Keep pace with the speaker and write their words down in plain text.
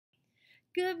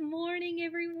Good morning,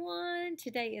 everyone.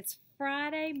 Today is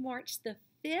Friday, March the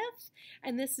 5th,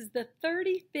 and this is the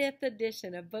 35th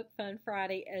edition of Book Fun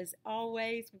Friday. As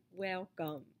always,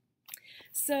 welcome.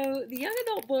 So, the young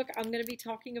adult book I'm going to be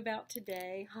talking about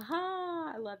today,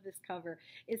 I love this cover,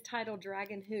 is titled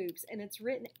Dragon Hoops, and it's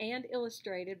written and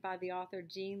illustrated by the author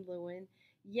Jean Luen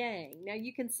Yang. Now,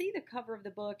 you can see the cover of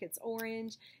the book. It's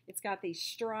orange. It's got these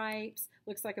stripes.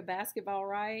 Looks like a basketball,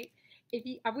 right?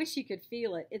 I wish you could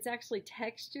feel it. It's actually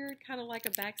textured, kind of like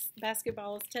a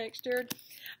basketball is textured.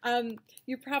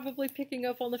 You're probably picking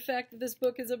up on the fact that this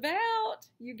book is about,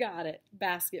 you got it,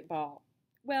 basketball.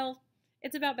 Well,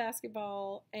 it's about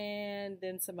basketball and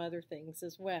then some other things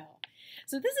as well.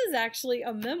 So this is actually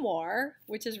a memoir,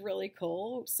 which is really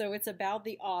cool. So it's about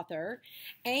the author.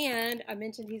 And I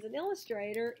mentioned he's an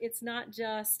illustrator. It's not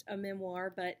just a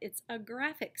memoir, but it's a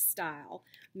graphic style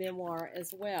memoir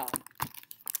as well.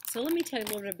 So let me tell you a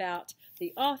little bit about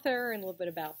the author and a little bit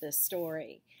about this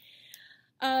story.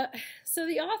 So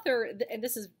the author, and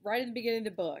this is right at the beginning of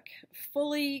the book,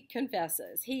 fully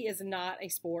confesses he is not a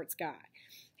sports guy.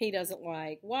 He doesn't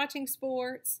like watching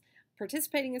sports,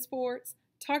 participating in sports,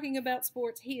 talking about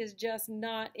sports. He is just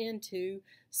not into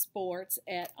sports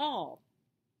at all.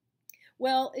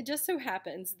 Well, it just so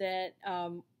happens that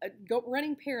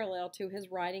running parallel to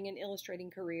his writing and illustrating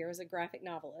career as a graphic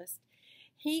novelist,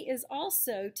 he is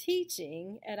also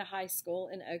teaching at a high school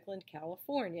in Oakland,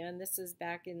 California, and this is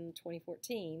back in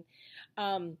 2014.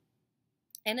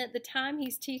 And at the time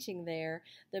he's teaching there,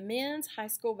 the men's high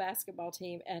school basketball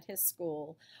team at his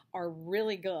school are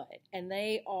really good, and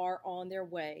they are on their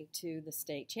way to the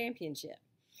state championship.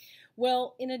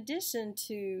 Well, in addition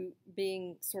to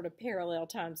being sort of parallel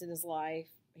times in his life,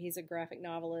 he's a graphic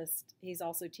novelist. He's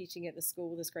also teaching at the school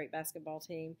with this great basketball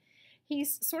team.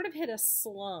 He's sort of hit a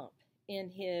slump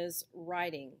in his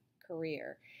writing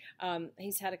career.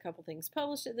 He's had a couple things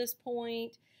published at this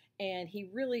point, and he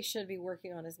really should be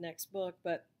working on his next book,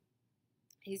 but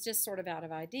he's just sort of out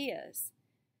of ideas.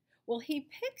 Well, he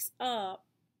picks up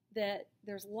that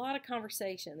there's a lot of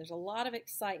conversation, there's a lot of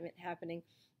excitement happening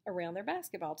around their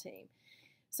basketball team.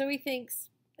 So he thinks,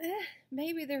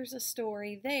 maybe there's a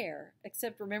story there,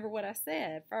 except remember what I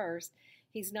said first.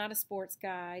 He's not a sports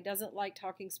guy, doesn't like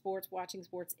talking sports, watching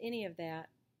sports, any of that.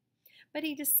 But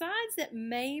he decides that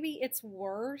maybe it's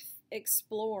worth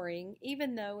exploring,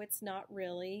 even though it's not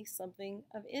really something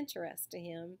of interest to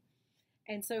him.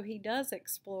 And so he does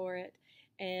explore it,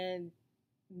 and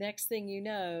next thing you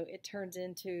know, it turns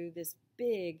into this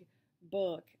big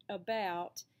book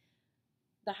about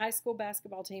the high school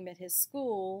basketball team at his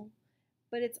school,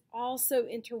 but it's also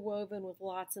interwoven with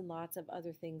lots and lots of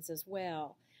other things as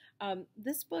well.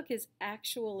 This book is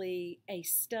actually a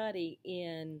study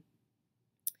in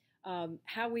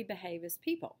how we behave as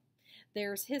people.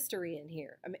 There's history in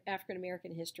here, African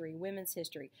American history, women's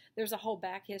history. There's a whole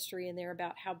back history in there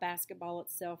about how basketball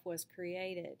itself was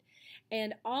created.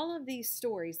 And all of these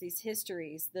stories, these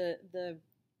histories, the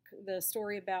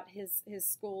story about his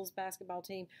school's basketball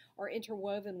team are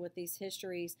interwoven with these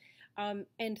histories.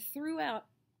 And throughout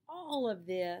all of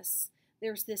this,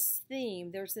 there's this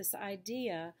theme, there's this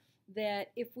idea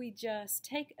that if we just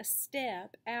take a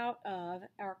step out of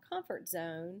our comfort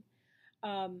zone,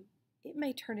 it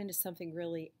may turn into something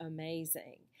really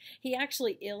amazing. He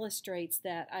actually illustrates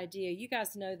that idea. You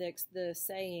guys know the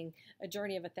saying, a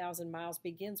journey of 1,000 miles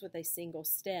begins with a single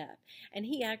step. And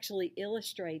he actually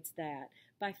illustrates that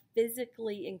by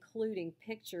physically including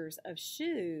pictures of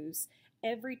shoes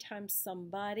every time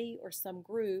somebody or some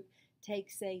group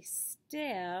takes a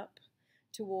step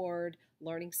toward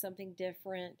learning something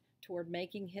different, toward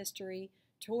making history,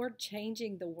 toward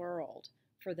changing the world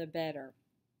for the better.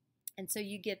 And so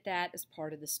you get that as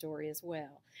part of the story as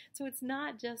well. So it's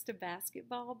not just a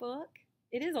basketball book.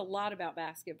 It is a lot about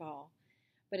basketball,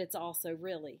 but it's also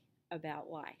really about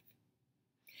life.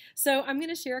 So I'm going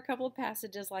to share a couple of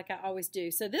passages like I always do.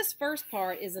 So this first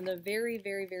part is in the very,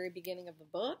 very, very beginning of the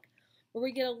book, where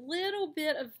we get a little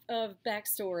bit of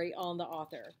backstory on the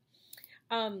author.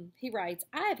 He writes,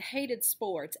 I have hated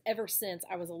sports ever since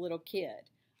I was a little kid,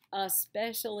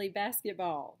 especially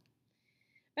basketball.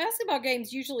 Basketball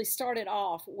games usually started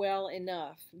off well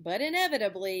enough, but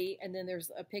inevitably, and then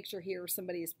there's a picture here where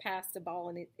somebody has passed the ball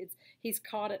and he's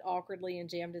caught it awkwardly and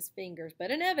jammed his fingers, but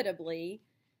inevitably,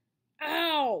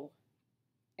 ow!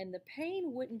 And the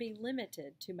pain wouldn't be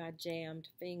limited to my jammed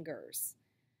fingers.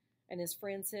 And his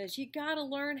friend says, you gotta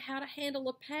learn how to handle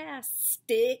a pass,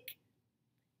 Stick.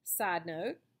 Side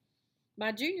note,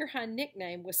 my junior high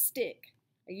nickname was Stick.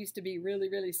 I used to be really,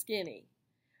 really skinny.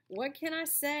 What can I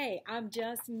say? I'm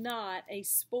just not a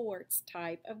sports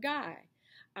type of guy.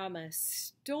 I'm a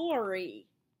story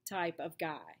type of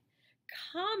guy.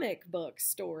 Comic book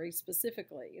stories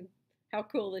specifically, and how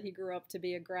cool that he grew up to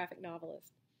be a graphic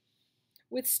novelist.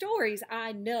 With stories,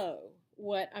 I know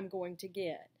what I'm going to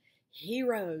get.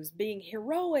 Heroes being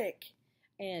heroic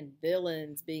and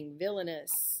villains being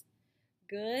villainous.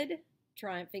 Good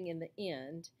triumphing in the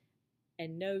end,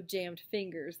 and no jammed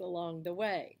fingers along the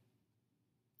way.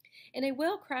 In a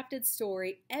well-crafted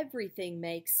story, everything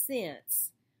makes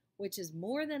sense, which is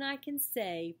more than I can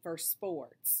say for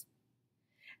sports.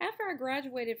 After I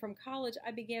graduated from college,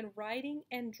 I began writing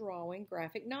and drawing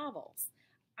graphic novels.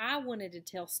 I wanted to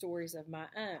tell stories of my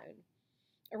own.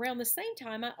 Around the same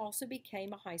time, I also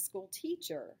became a high school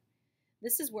teacher.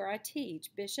 This is where I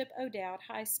teach, Bishop O'Dowd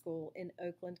High School in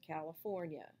Oakland,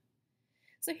 California.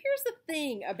 So here's the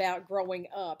thing about growing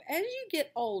up. As you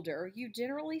get older, you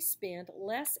generally spend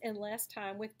less and less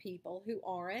time with people who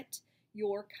aren't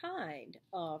your kind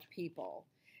of people.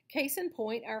 Case in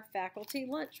point, our faculty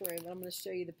lunchroom. I'm going to show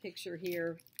you the picture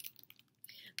here.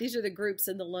 These are the groups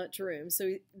in the lunchroom.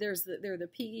 So there are the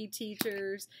PE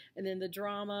teachers, and then the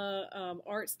drama,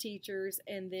 arts teachers,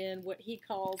 and then what he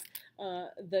calls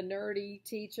the nerdy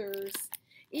teachers.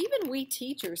 Even we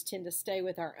teachers tend to stay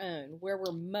with our own, where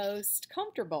we're most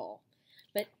comfortable.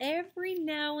 But every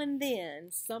now and then,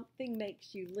 something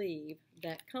makes you leave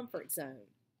that comfort zone.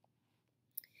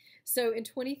 So in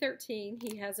 2013,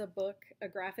 he has a book, a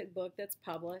graphic book that's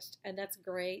published, and that's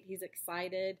great. He's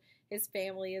excited. His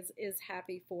family is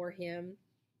happy for him.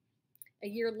 A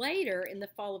year later, in the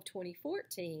fall of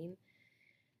 2014,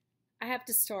 I have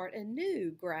to start a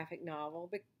new graphic novel,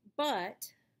 but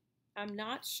I'm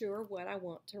not sure what I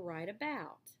want to write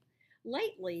about.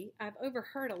 Lately, I've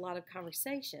overheard a lot of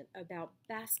conversation about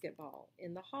basketball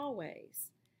in the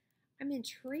hallways. I'm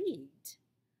intrigued,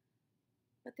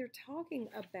 but they're talking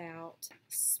about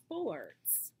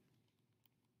sports.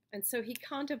 And so he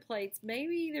contemplates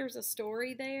maybe there's a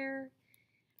story there.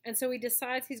 And so he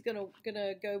decides he's gonna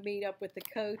go meet up with the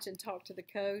coach and talk to the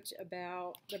coach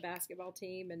about the basketball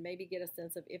team and maybe get a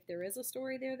sense of if there is a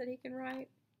story there that he can write.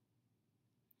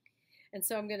 And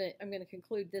so I'm gonna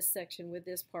conclude this section with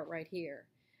this part right here.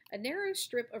 A narrow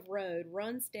strip of road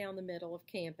runs down the middle of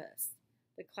campus.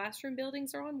 The classroom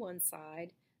buildings are on one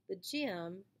side. The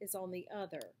gym is on the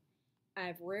other.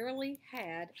 I've rarely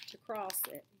had to cross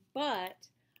it, but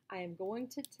I am going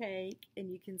to take,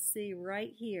 and you can see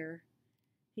right here,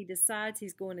 he decides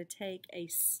he's going to take a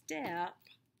step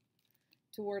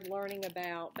toward learning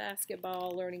about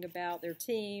basketball, learning about their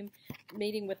team,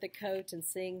 meeting with the coach, and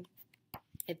seeing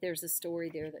if there's a story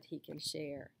there that he can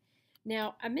share.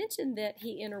 Now, I mentioned that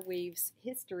he interweaves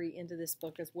history into this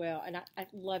book as well, and I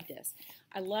love this.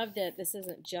 I love that this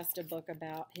isn't just a book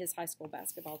about his high school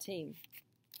basketball team.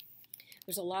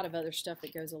 There's a lot of other stuff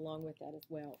that goes along with that as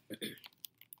well.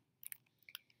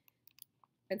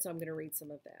 And so I'm going to read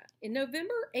some of that. In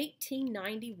November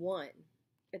 1891,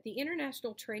 at the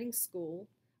International Training School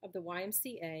of the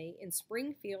YMCA in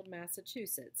Springfield,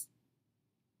 Massachusetts,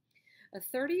 a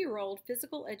 30-year-old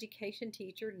physical education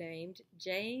teacher named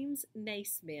James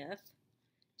Naismith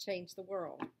changed the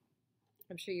world.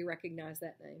 I'm sure you recognize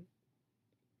that name.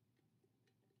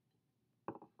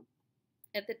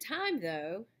 At the time,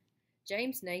 though,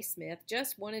 James Naismith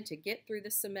just wanted to get through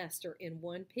the semester in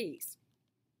one piece.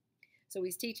 So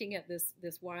he's teaching at this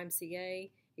YMCA.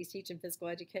 He's teaching physical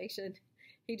education.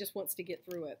 He just wants to get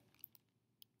through it.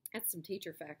 That's some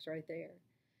teacher facts right there.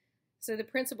 So the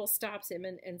principal stops him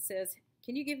and says,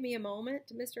 "Can you give me a moment,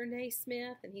 Mr.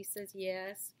 Naismith?" And he says,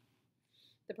 "Yes."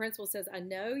 The principal says, "I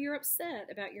know you're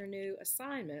upset about your new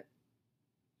assignment."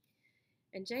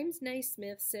 And James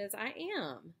Naismith says, "I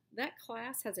am. That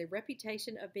class has a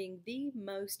reputation of being the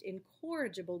most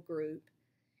incorrigible group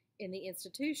in the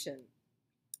institution.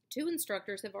 2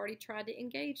 instructors have already tried to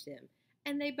engage them,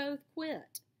 and they both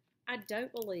quit. I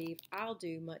don't believe I'll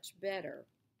do much better."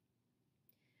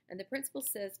 And the principal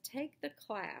says, "Take the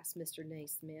class, Mr.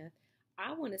 Naismith.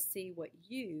 I want to see what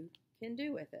you can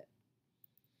do with it."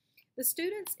 The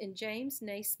students in James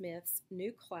Naismith's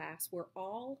new class were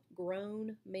all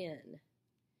grown men.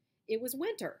 It was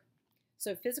winter,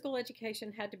 so physical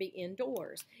education had to be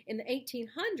indoors. In the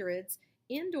 1800s,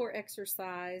 indoor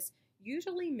exercise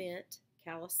usually meant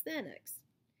calisthenics.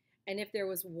 And if there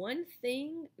was one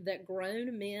thing that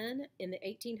grown men in the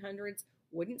 1800s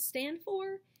wouldn't stand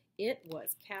for, it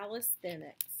was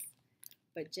calisthenics.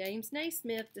 But James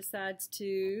Naismith decides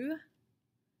to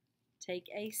take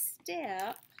a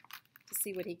step to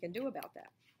see what he can do about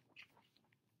that.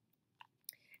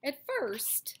 At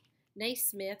first,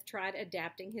 Naismith tried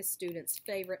adapting his students'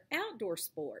 favorite outdoor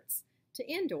sports to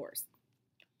indoors,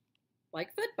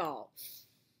 like football.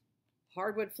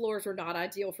 Hardwood floors were not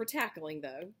ideal for tackling,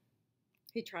 though.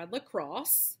 He tried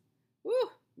lacrosse. Whew,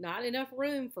 not enough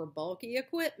room for bulky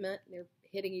equipment. They're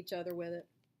hitting each other with it.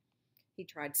 He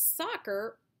tried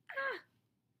soccer.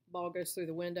 Ball goes through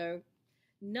the window.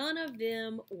 None of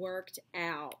them worked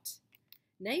out.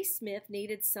 Naismith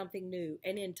needed something new,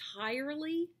 an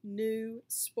entirely new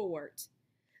sport.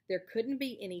 There couldn't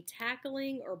be any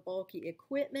tackling or bulky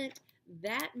equipment.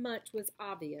 That much was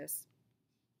obvious.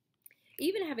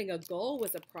 Even having a goal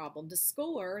was a problem. To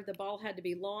score, the ball had to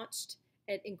be launched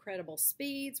at incredible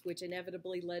speeds, which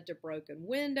inevitably led to broken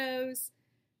windows.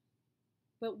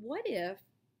 But what if,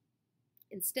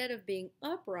 instead of being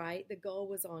upright, the goal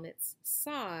was on its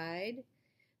side?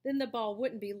 Then the ball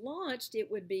wouldn't be launched,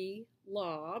 it would be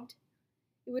lobbed.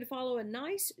 It would follow a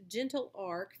nice, gentle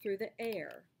arc through the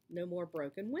air. No more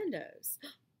broken windows.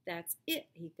 That's it,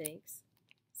 he thinks.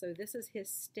 So this is his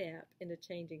step into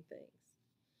changing things.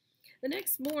 The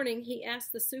next morning, he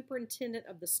asked the superintendent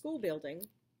of the school building,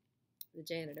 the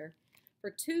janitor, for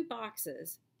 2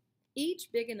 boxes,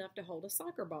 each big enough to hold a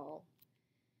soccer ball.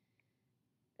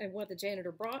 And what the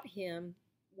janitor brought him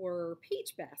were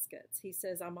peach baskets. He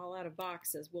says, I'm all out of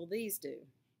boxes. Will these do?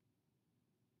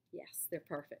 Yes, they're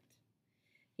perfect.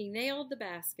 He nailed the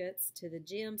baskets to the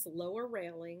gym's lower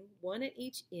railing, 1 at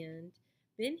each end.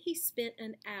 Then he spent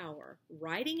an hour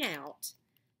writing out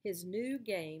his new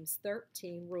game's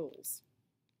 13 rules.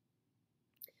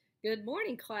 Good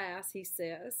morning, class, he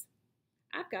says.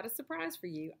 I've got a surprise for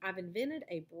you. I've invented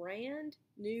a brand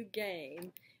new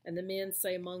game. And the men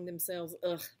say among themselves,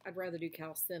 ugh, I'd rather do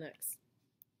calisthenics.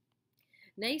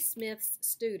 Naismith's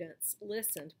students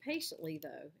listened patiently,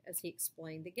 though, as he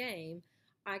explained the game.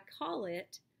 I call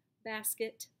it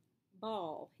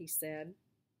basketball, he said.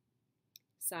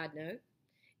 Side note,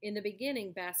 in the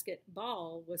beginning,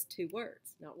 basketball was 2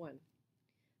 words, not 1.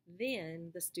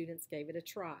 Then the students gave it a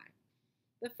try.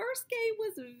 The first game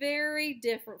was very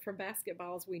different from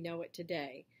basketball as we know it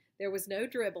today. There was no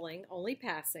dribbling, only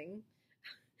passing.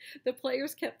 The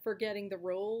players kept forgetting the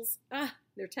rules.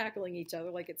 They're tackling each other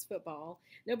like it's football.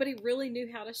 Nobody really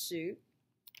knew how to shoot.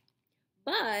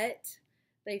 But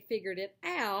they figured it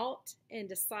out and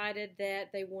decided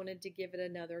that they wanted to give it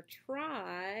another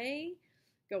try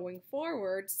going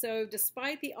forward. So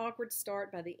despite the awkward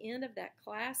start, by the end of that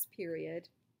class period,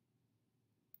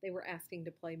 they were asking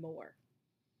to play more.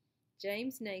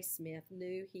 James Naismith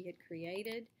knew he had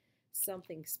created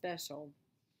something special.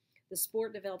 The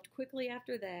sport developed quickly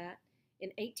after that. In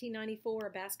 1894, a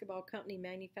basketball company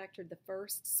manufactured the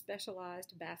first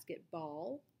specialized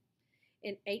basketball.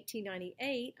 In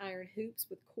 1898, iron hoops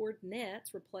with cord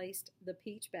nets replaced the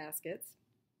peach baskets.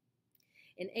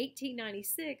 In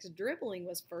 1896, dribbling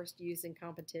was first used in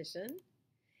competition.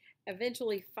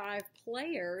 Eventually, 5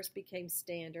 players became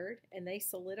standard, and they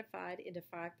solidified into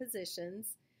 5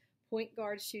 positions: point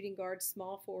guard, shooting guard,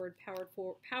 small forward,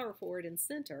 power forward, and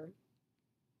center.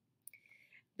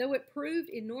 Though it proved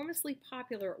enormously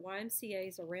popular at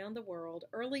YMCAs around the world,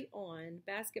 early on,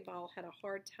 basketball had a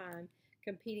hard time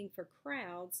competing for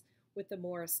crowds with the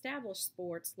more established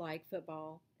sports like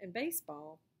football and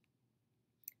baseball.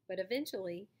 But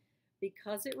eventually,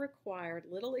 because it required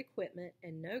little equipment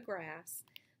and no grass,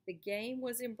 the game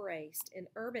was embraced in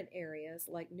urban areas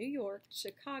like New York,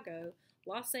 Chicago,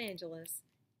 Los Angeles,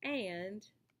 and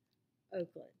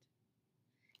Oakland.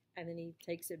 And then he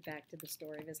takes it back to the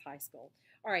story of his high school.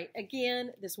 All right,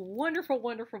 again, this wonderful,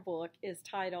 wonderful book is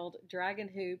titled Dragon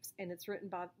Hoops, and it's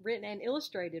written and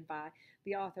illustrated by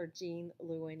the author Jean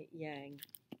Luen Yang.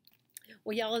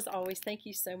 Well, y'all, as always, thank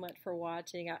you so much for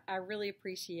watching. I really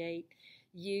appreciate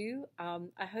you.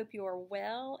 I hope you are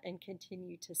well and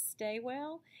continue to stay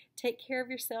well. Take care of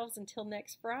yourselves until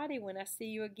next Friday when I see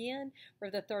you again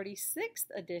for the 36th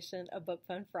edition of Book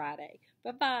Fun Friday.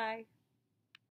 Bye-bye.